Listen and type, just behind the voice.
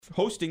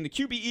hosting the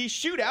QBE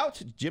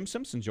Shootout. Jim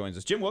Simpson joins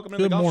us. Jim, welcome to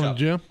the Golf Show. Good morning,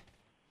 Jim.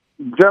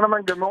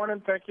 Gentlemen, good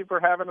morning. Thank you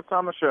for having us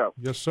on the show.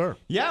 Yes, sir.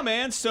 Yeah,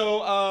 man.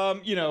 So,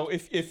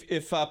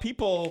 if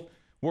people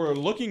were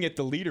looking at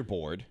the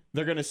leaderboard,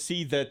 they're going to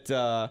see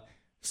that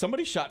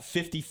somebody shot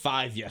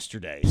 55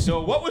 yesterday.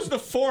 So what was the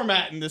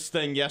format in this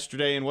thing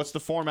yesterday, and what's the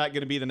format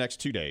going to be the next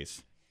 2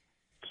 days?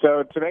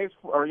 So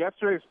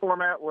yesterday's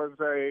format was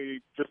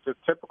just a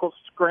typical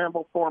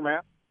scramble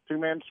format,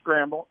 two-man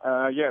scramble.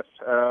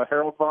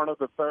 Harold Varno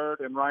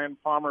III and Ryan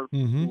Palmer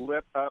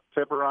lit up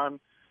Tiburon.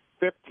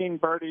 15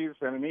 birdies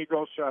and an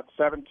eagle, shot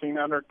 17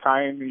 under,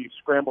 tying the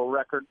scramble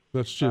record.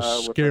 That's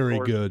just scary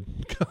good.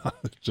 God,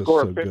 it's just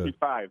score so of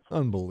 55. Good.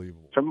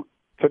 Unbelievable.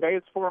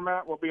 Today's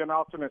format will be an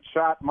alternate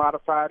shot,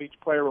 modified. Each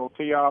player will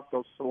tee off.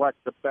 They'll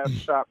select the best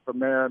shot from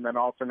there and then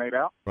alternate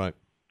out. Right.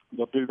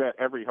 They'll do that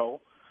every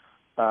hole.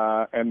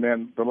 And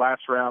then the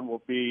last round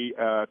will be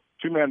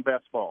two-man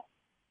best ball.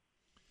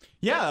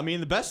 Yeah, I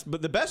mean, the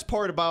best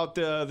part about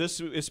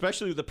this,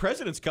 especially with the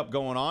President's Cup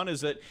going on,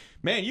 is that,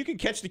 man, you can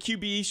catch the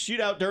QBE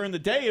Shootout during the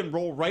day and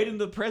roll right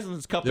into the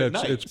President's Cup at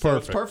night. It's perfect. So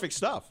it's perfect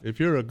stuff.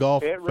 If you're a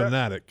golf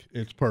fanatic,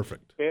 it's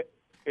perfect.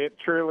 It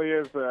truly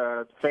is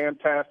a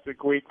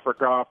fantastic week for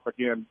golf.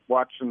 Again,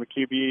 watching the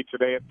QBE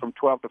today from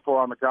 12 to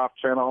 4 on the Golf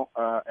Channel,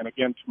 and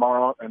again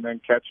tomorrow, and then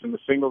catching the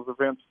singles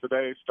events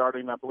today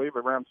starting, I believe,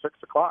 around 6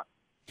 o'clock.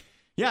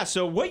 Yeah,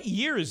 so what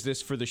year is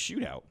this for the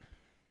Shootout?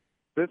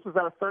 This is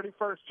our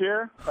 31st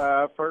year.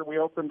 We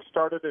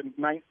started in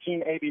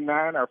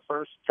 1989. Our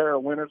first pair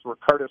of winners were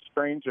Curtis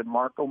Strange and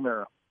Mark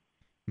O'Meara.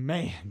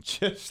 Man,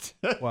 just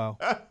wow.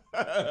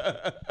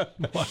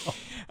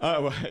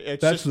 Wow.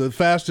 That's the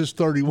fastest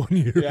 31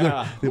 years.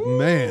 Yeah.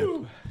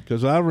 Man,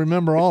 because I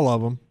remember all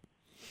of them.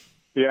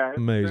 Yeah,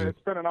 amazing.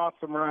 It's been an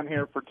awesome run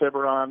here for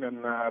Tiburon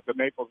and the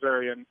Naples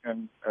area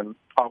and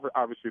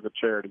obviously the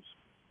charities.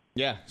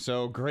 Yeah,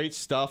 so great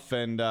stuff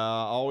and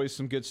always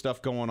some good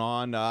stuff going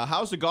on.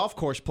 How's the golf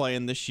course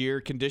playing this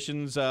year?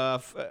 Conditions,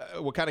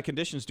 what kind of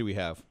conditions do we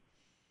have?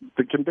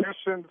 The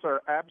conditions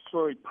are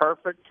absolutely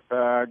perfect.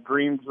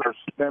 Greens are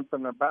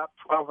stamping about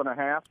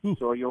 12.5,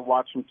 so you'll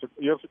watch them.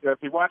 If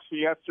you watched it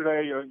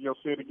yesterday, you'll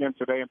see it again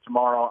today and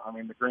tomorrow. I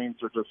mean, the greens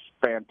are just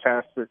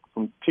fantastic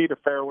from tee to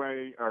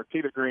fairway or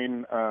tee to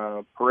green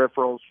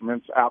peripherals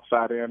from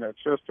outside in.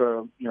 It's just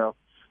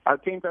our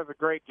team does a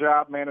great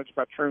job, managed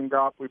by Troon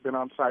Golf. We've been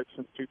on site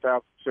since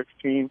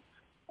 2016.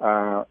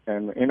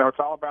 And it's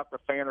all about the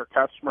fan or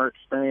customer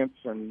experience,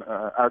 and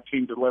our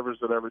team delivers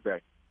it every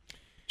day.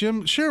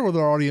 Jim, share with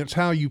our audience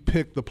how you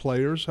pick the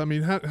players. I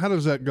mean, how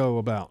does that go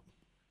about?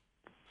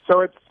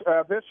 So it's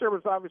this year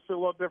was obviously a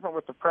little different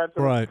with the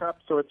President's Cup.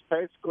 So it's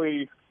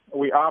basically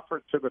we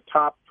offer to the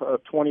top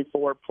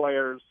 24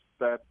 players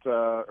that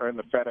are in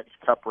the FedEx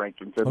Cup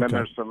rankings, and then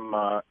there's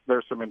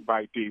some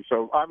invitees.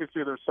 So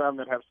obviously there's some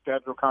that have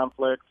schedule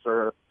conflicts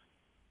or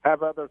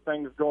have other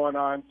things going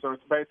on. So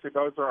it's basically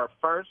those are our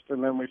first,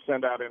 and then we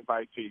send out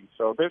invitees.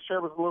 So this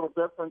year was a little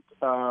different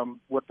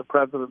with the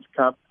President's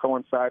Cup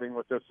coinciding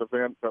with this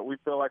event, but we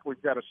feel like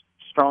we've got a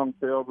strong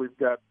field. We've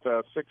got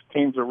 6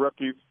 teams of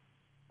rookies.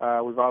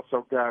 We've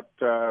also got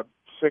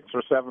 6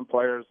 or 7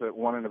 players that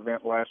won an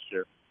event last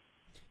year.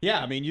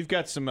 Yeah, I mean, you've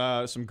got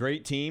some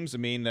great teams. I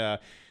mean, the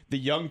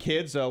young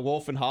kids,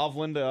 Wolf and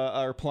Hovland,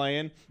 are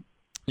playing.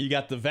 You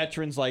got the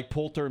veterans like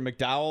Poulter and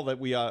McDowell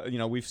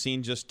that we've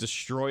seen just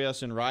destroy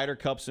us in Ryder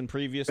Cups in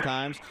previous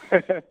times.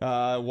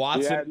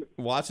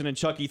 Watson and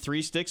Chucky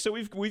Three Sticks. So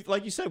we've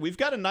like you said, we've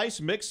got a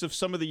nice mix of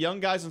some of the young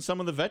guys and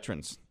some of the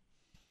veterans.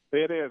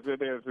 It is,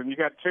 and you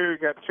got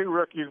two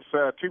rookies,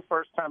 2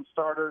 first-time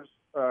starters,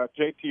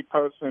 JT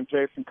Poston and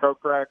Jason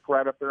Kokrak,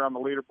 right up there on the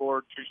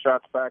leaderboard, 2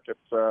 shots back at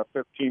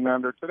 15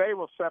 under. Today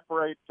we'll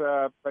separate.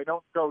 They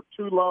don't go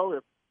too low.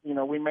 If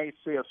we may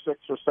see a 6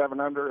 or 7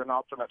 under, an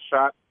alternate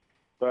shot.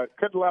 But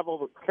could level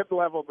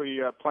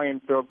the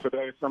playing field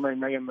today. Somebody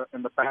may in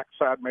the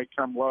backside may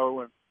come low,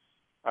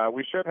 and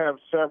we should have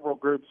several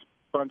groups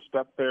bunched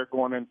up there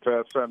going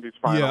into Sunday's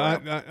final.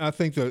 Yeah, I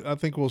think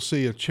we'll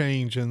see a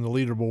change in the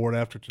leaderboard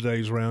after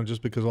today's round,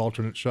 just because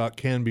alternate shot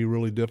can be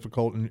really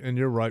difficult. And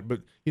you're right, but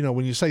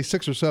when you say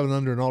 6 or 7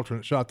 under an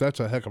alternate shot, that's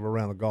a heck of a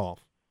round of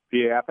golf.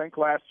 Yeah, I think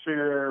last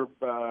year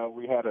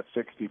we had a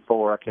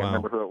 64. I can't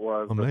remember who it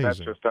was. Amazing. But that's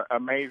just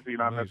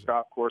amazing on this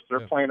golf course.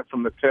 They're playing it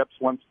from the tips,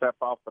 1 step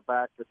off the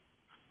back. It's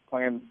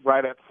playing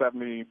right at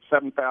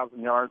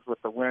 7,000 yards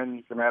with the wind.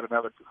 You can add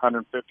another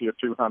 150 or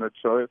 200.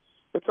 So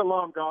it's a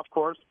long golf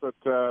course, but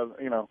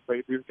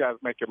these guys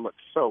make it look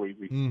so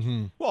easy.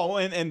 Mm-hmm. Well,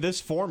 and this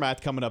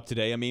format coming up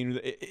today, I mean,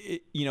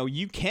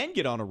 you can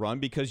get on a run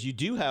because you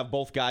do have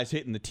both guys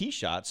hitting the tee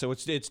shot, so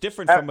it's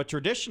different from a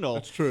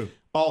traditional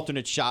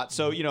alternate shot.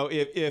 So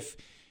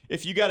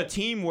if you got a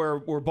team where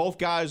both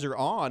guys are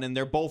on and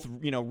they're both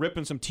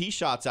ripping some tee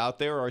shots out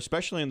there, or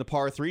especially in the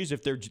par threes,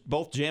 if they're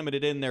both jamming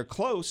it in there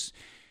close.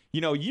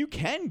 You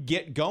can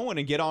get going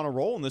and get on a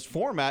roll in this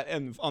format.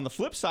 And on the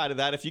flip side of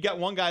that, if you got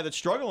one guy that's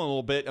struggling a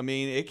little bit, I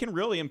mean, it can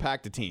really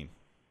impact the team.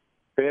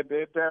 It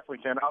definitely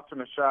can.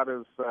 Alternate shot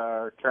is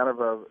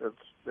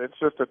it's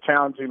just a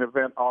challenging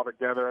event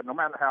altogether. And no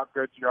matter how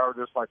good you are,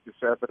 just like you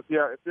said, but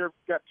if you've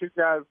got two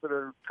guys that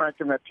are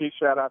cranking that tee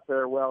shot out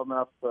there well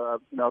enough,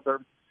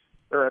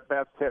 they're at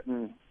best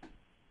hitting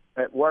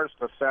at worst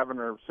a 7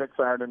 or 6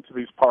 iron into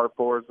these par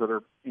fours that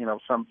are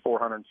some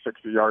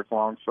 460 yards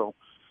long. So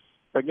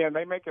again,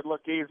 they make it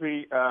look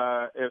easy.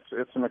 It's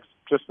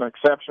just an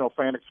exceptional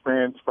fan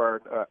experience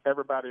for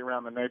everybody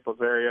around the Naples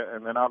area.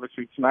 And then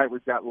obviously tonight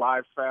we've got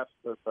Live Fest.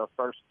 It's our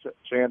first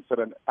chance at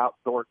an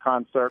outdoor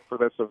concert for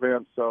this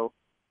event. So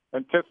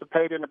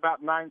anticipating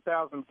about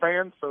 9,000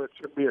 fans. So it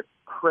should be a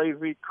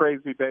crazy,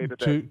 crazy day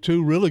today.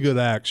 Two really good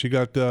acts. You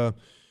got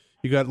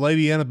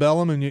Lady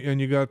Antebellum and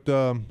you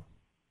got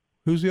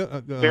who's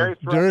the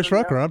Darius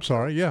Rucker. Yeah. I'm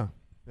sorry. Yeah.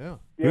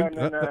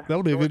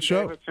 That'll be a good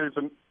show. Davis, who's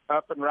an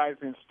up and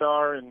rising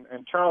star, and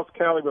Charles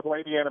Kelly with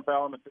Lady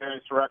Antebellum and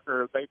Darius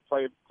Rucker. They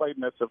played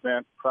in this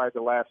event probably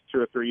the last 2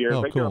 or 3 years.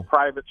 Oh, they cool. do a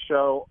private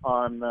show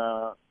on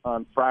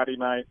Friday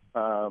night,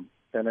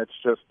 and it's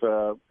just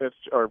or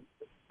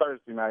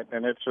Thursday night,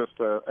 and it's just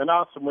an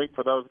awesome week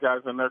for those guys,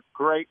 and they're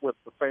great with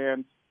the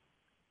fans.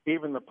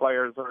 Even the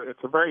players, it's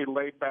a very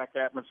laid-back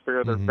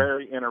atmosphere. They're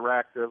very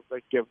interactive.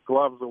 They give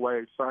gloves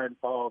away, sign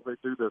balls. They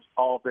do this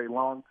all day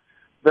long.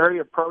 Very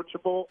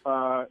approachable.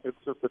 It's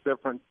just a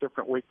different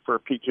week for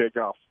PGA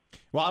golf.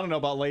 Well, I don't know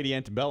about Lady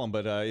Antebellum,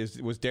 but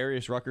was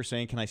Darius Rucker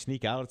saying, "Can I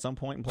sneak out at some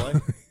point and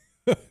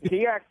play"?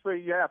 He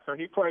actually, yeah. So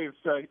he plays.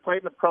 He played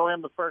in the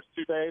Pro-Am the first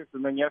 2 days,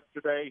 and then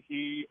yesterday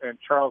he and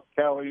Charles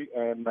Kelly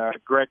and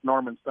Greg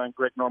Norman's son,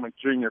 Greg Norman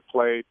Jr.,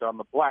 played on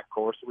the Black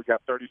Course. We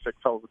got 36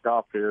 holes of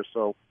golf here,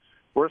 so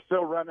we're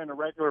still running a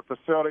regular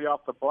facility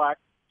off the Black,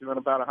 doing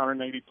about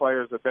 180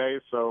 players a day.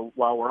 So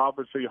while we're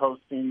obviously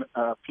hosting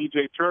a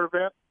PGA Tour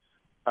event,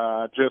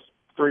 just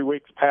 3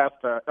 weeks past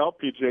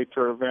LPGA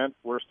Tour event,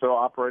 we're still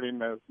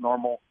operating as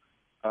normal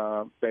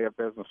day of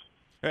business.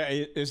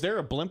 Is there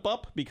a blimp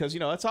up? Because,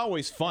 that's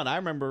always fun. I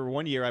remember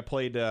one year I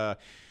played they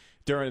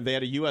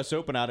had a U.S.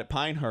 Open out at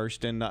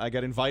Pinehurst, and I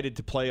got invited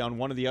to play on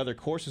one of the other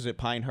courses at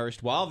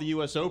Pinehurst while the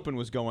U.S. Open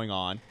was going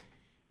on.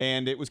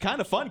 And it was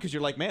kind of fun because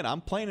you're like, man, I'm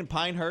playing in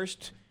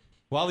Pinehurst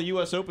while the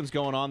U.S. Open's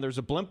going on. There's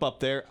a blimp up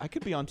there. I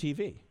could be on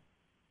TV.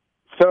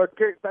 So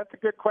that's a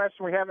good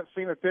question. We haven't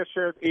seen it this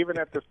year. Even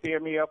at the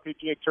CME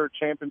LPGA Tour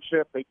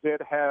Championship, they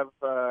did have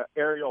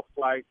aerial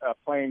flight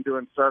plane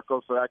doing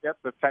circles. So I guess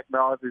the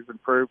technology's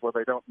improved where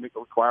they don't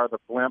require the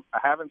blimp. I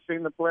haven't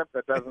seen the blimp.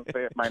 That doesn't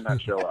say it might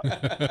not show up.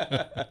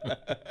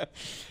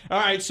 All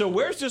right, so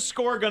where's the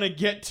score going to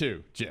get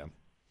to, Jim?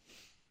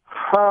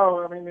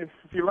 Oh, I mean, if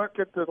you look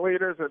at the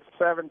leaders at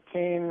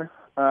 17,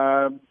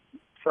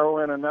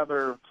 throw in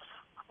another,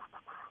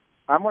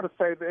 I'm going to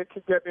say that it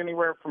could get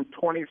anywhere from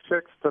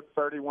 26 to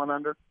 31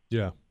 under.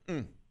 Yeah.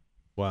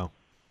 Wow.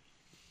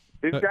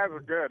 These guys are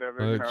good. I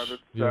mean,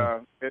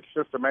 it's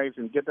just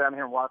amazing. Get down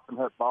here and watch them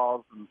hit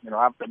balls. And,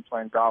 I've been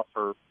playing golf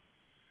for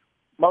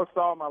most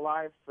all my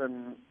life,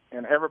 and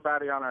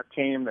everybody on our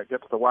team that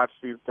gets to watch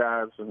these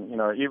guys, and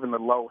even the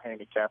low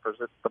handicappers.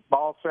 The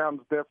ball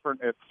sounds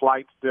different, it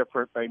flights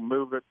different. They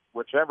move it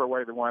whichever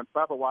way they want.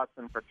 Bubba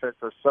Watson in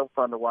particular is so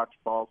fun to watch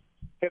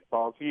hit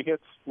balls. He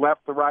hits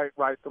left to right,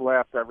 right to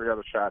left every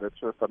other shot. It's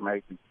just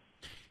amazing.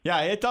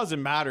 Yeah, it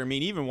doesn't matter. I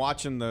mean, even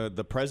watching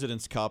the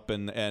President's Cup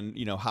and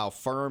how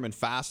firm and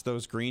fast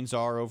those greens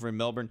are over in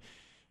Melbourne.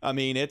 I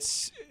mean,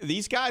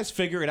 these guys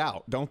figure it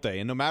out, don't they?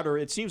 And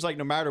it seems like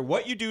no matter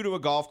what you do to a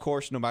golf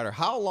course, no matter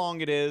how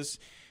long it is,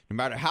 no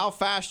matter how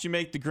fast you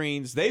make the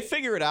greens, they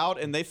figure it out,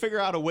 and they figure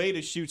out a way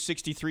to shoot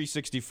 63,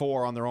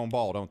 64 on their own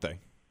ball, don't they?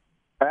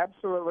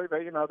 Absolutely.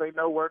 They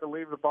know where to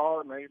leave the ball,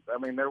 and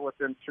they're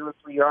within 2 or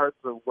 3 yards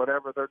of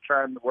whatever they're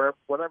trying to,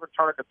 whatever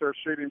target they're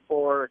shooting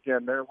for.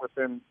 Again, they're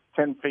within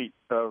 10 feet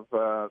of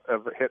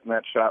hitting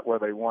that shot where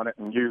they want it,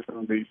 and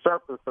using the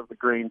surface of the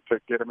green to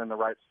get them in the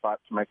right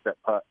spot to make that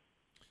putt.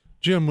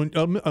 Jim,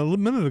 a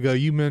minute ago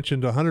you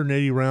mentioned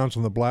 180 rounds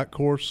on the Black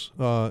Course.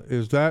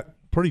 Is that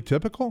pretty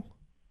typical?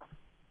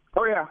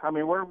 Oh yeah, I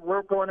mean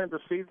we're going into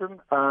season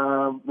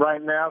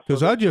right now.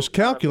 Because I just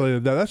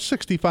calculated that. That's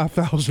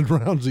 65,000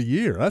 rounds a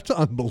year. That's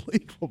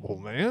unbelievable,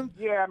 man.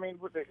 Yeah, I mean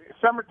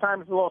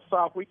summertime's a little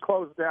soft. We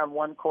closed down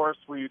one course.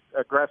 We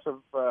aggressive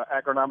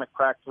agronomic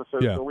practices,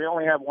 so we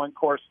only have one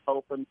course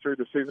open through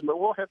the season. But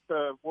we'll hit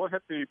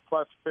the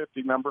plus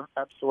 50 number.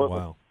 Absolutely.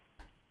 Wow.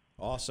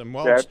 Awesome.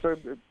 Well,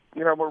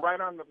 yeah, we're right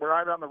on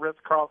the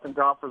Ritz-Carlton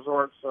Golf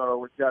Resort, so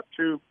we've got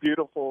 2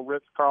 beautiful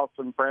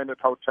Ritz-Carlton branded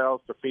hotels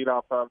to feed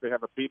off of. They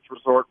have a beach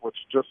resort, which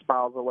is just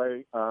miles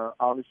away,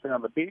 obviously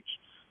on the beach,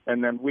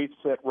 and then we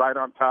sit right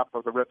on top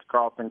of the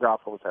Ritz-Carlton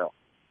Golf Hotel.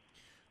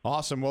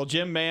 Awesome. Well,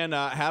 Jim, man,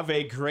 have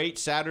a great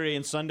Saturday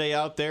and Sunday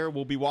out there.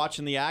 We'll be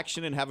watching the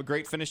action and have a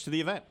great finish to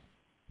the event.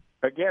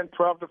 Again,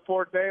 12 to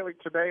 4 daily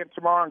today and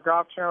tomorrow on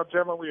Golf Channel.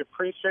 Gentlemen, we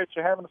appreciate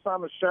you having us on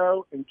the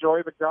show.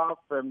 Enjoy the golf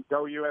and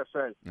go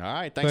USA. All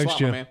right. Thanks a lot,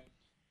 Jim. man.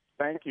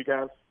 Thank you,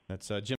 guys. That's Jim.